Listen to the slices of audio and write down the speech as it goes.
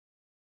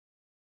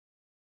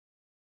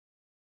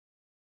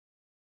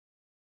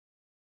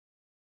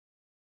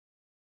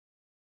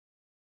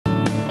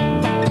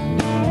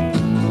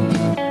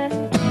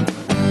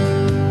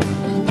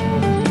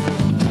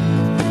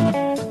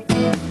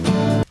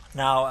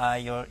Now,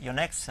 your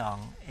next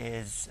song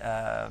is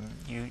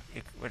you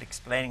were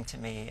explaining to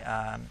me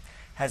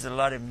has a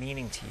lot of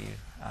meaning to you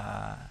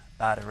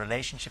about a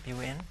relationship you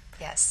were in.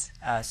 Yes.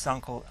 A song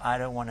called "I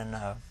Don't Want to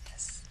Know."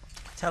 Yes.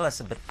 Tell us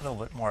a little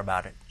bit more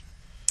about it.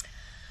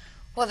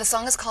 Well, the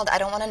song is called "I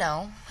Don't Want to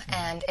Know,"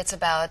 and it's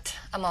about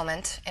a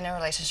moment in a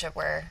relationship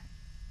where,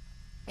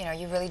 you know,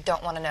 you really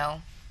don't want to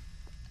know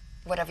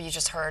whatever you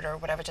just heard or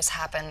whatever just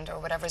happened or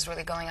whatever's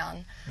really going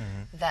on.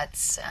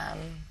 That's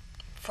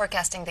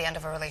forecasting the end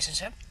of a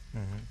relationship.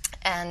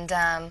 And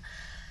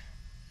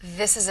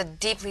this is a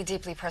deeply,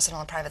 deeply personal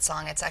and private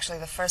song. It's actually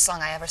the first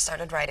song I ever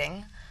started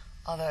writing,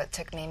 although it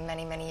took me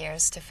many, many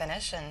years to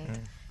finish,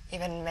 and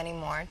even many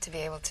more to be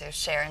able to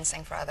share and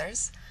sing for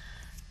others.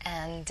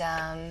 And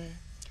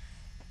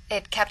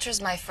it captures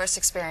my first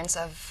experience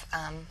of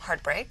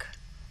heartbreak,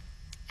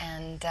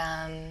 and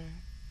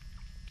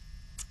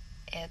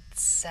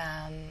it's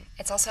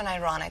also an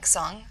ironic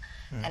song,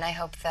 and I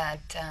hope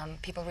that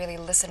people really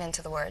listen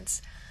into the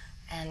words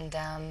and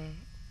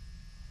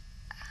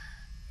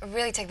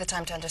really take the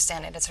time to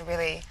understand it. It's a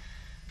really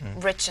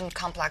rich and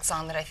complex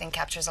song that I think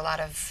captures a lot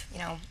of, you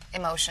know,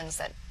 emotions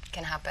that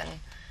can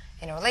happen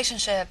in a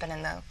relationship and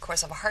in the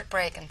course of a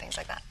heartbreak and things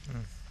like that.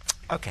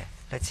 Okay,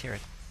 let's hear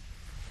it.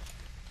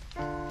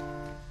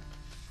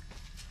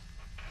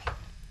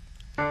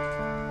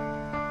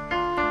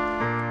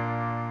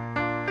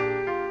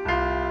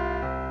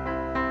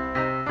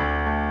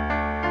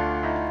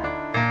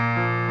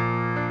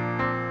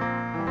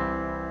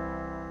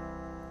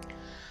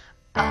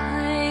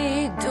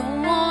 I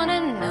don't wanna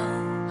know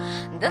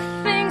the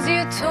things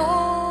you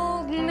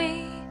told me.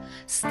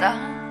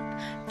 Stop,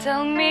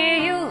 tell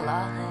me you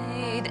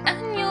lied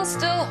and you'll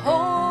still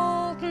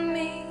hold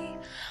me.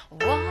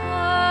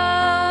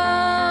 Why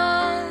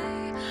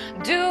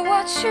do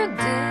what you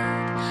did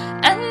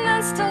and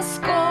then still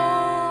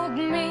scold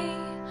me?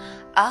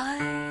 I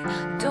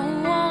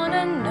don't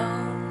wanna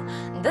know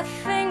the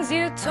things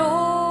you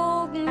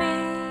told me.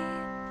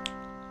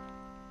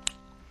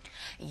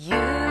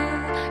 You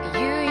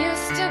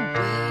used to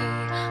be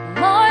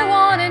my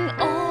one and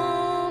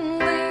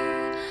only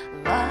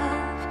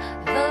love.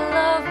 The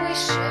love we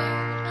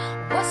shared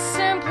was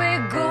simply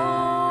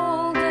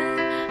golden,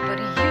 but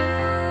you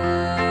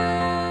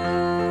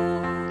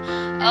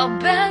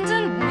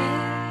abandoned me,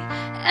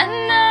 and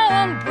now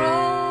I'm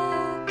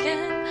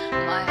broken.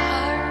 My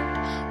heart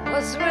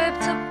was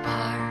ripped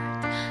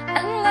apart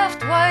and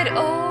left wide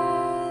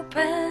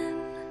open.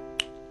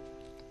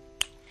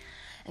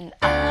 And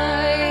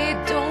I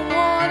don't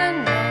wanna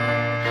know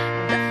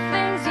the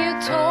things you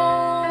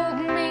told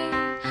me.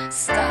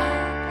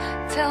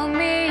 Stop, tell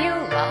me you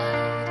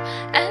lied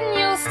and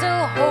you'll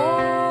still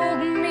hold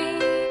me.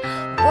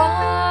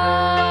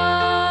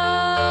 Why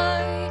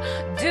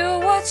do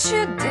what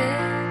you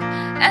did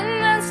and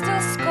then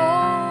still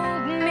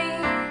scold me?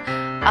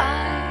 I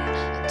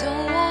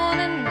don't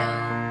wanna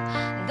know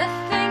the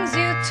things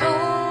you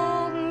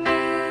told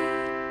me.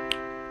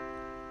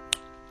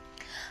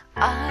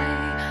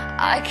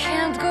 I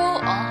can't go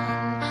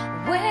on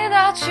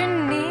without you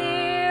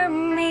near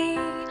me.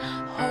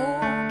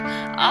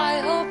 I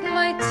hope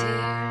my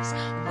tears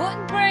would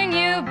bring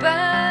you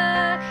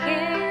back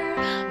here.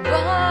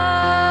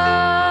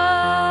 But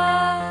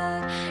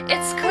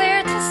it's clear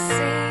to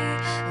see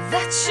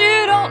that you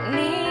don't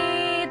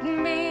need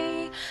me.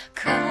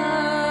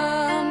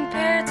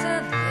 Compared to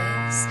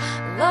this,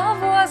 love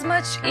was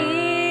much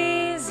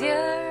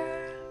easier.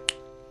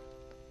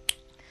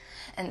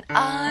 And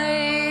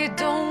I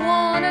don't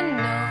wanna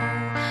know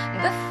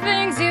the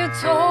things you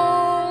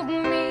told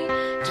me.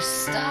 Just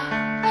stop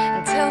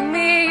and tell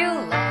me you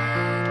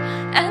lied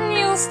and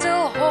you'll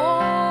still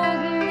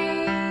hold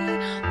me.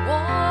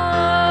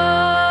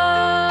 Why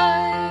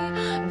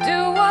do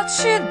what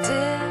you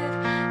did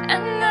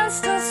and then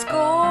still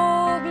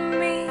scold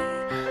me?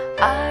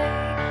 I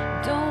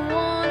don't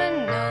wanna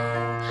know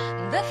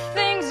the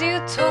things you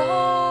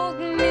told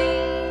me.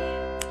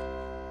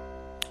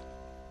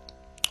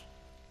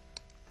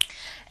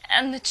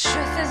 And the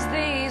truth is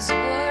these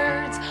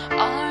words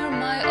are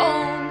my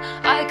own.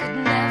 I could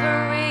never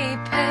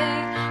repay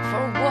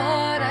for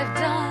what I've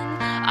done.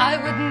 I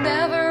would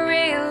never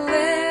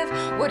relive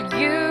what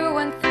you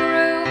went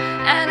through,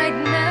 and I'd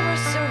never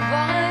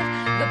survive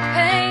the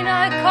pain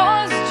I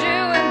caused you.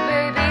 And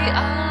baby,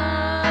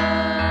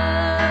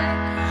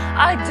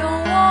 I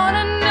don't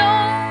wanna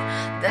know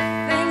the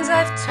things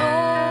I've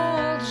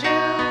told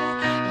you.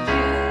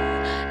 You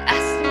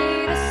asked me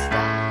to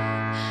stop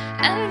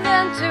and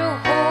then to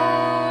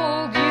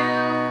hold you.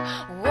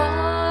 Why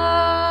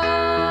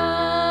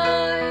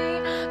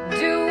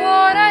do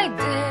what I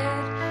did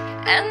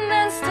and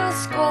then still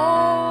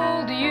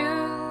scold you?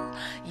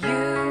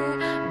 You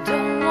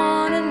don't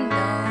wanna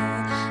know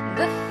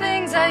the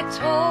things I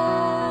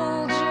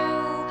told you,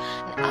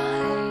 and I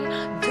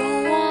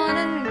don't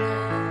wanna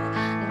know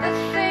the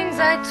things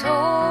I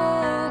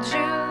told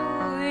you.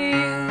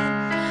 You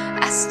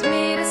asked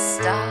me to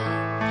stop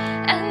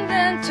and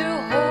then to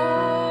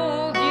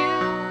hold you.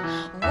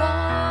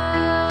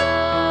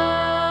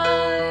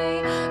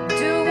 Why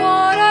do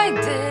what I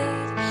did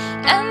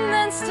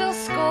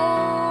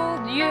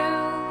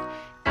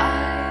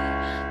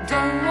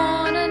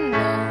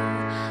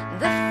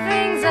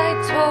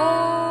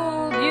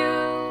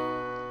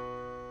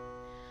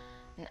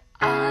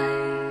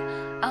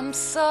I'm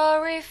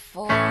sorry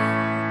for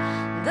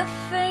the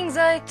things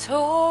I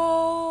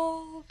told